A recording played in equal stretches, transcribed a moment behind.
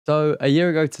So a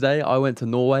year ago today, I went to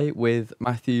Norway with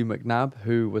Matthew McNabb,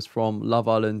 who was from Love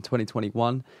Island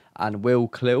 2021, and Will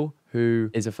Clill, who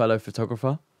is a fellow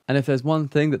photographer. And if there's one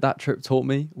thing that trip taught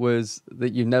me was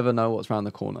that you never know what's around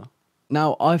the corner.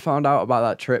 Now, I found out about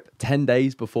that trip 10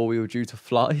 days before we were due to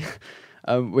fly,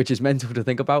 which is mental to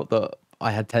think about, that I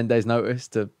had 10 days notice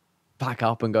to pack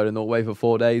up and go to Norway for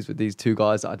 4 days with these two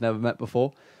guys that I'd never met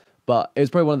before. But it was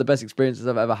probably one of the best experiences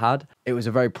I've ever had. It was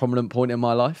a very prominent point in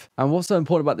my life. And what's so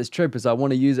important about this trip is I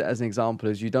want to use it as an example,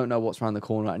 as you don't know what's around the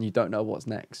corner and you don't know what's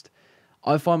next.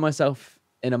 I find myself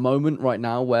in a moment right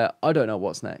now where I don't know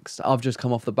what's next. I've just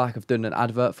come off the back of doing an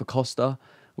advert for Costa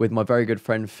with my very good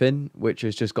friend Finn, which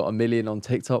has just got 1 million on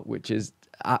TikTok, which is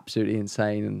absolutely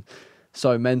insane and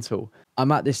so mental.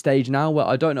 I'm at this stage now where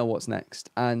I don't know what's next.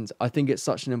 And I think it's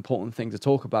such an important thing to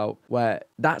talk about, where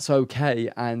that's okay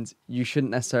and you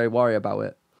shouldn't necessarily worry about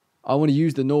it. I want to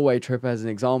use the Norway trip as an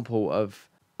example of,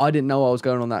 I didn't know I was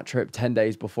going on that trip 10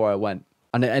 days before I went.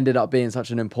 And it ended up being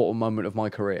such an important moment of my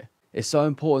career. It's so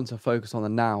important to focus on the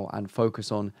now and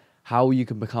focus on how you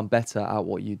can become better at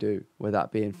what you do, whether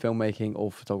that be in filmmaking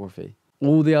or photography.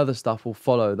 All the other stuff will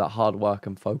follow that hard work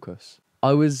and focus.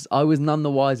 I was none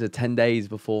the wiser 10 days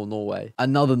before Norway.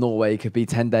 Another Norway could be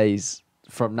 10 days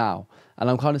from now. And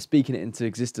I'm kind of speaking it into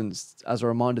existence as a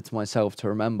reminder to myself to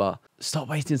remember, stop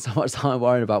wasting so much time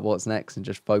worrying about what's next and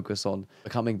just focus on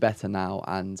becoming better now.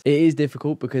 And it is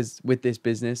difficult because with this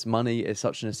business, money is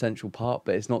such an essential part,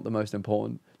 but it's not the most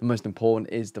important. The most important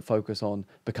is to focus on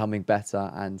becoming better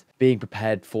and being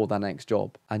prepared for that next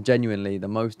job. And genuinely, the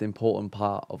most important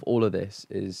part of all of this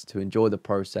is to enjoy the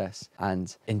process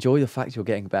and enjoy the fact you're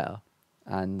getting better,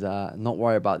 and not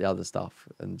worry about the other stuff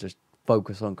and just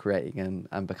focus on creating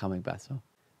and becoming better.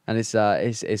 And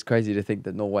it's crazy to think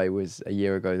that Norway was a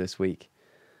year ago this week.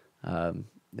 It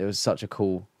was such a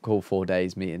cool 4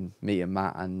 days meeting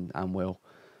Matt and Will,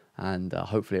 and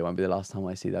hopefully it won't be the last time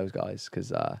I see those guys,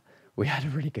 because we had a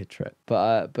really good trip.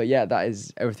 But yeah, that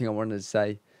is everything I wanted to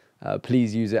say.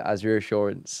 Please use it as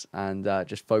reassurance and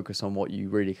just focus on what you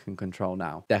really can control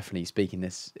now. Definitely speaking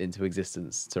this into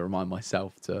existence to remind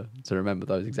myself to remember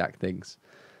those exact things.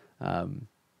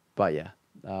 But yeah,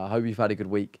 I hope you've had a good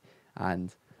week,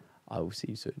 and I will see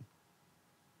you soon.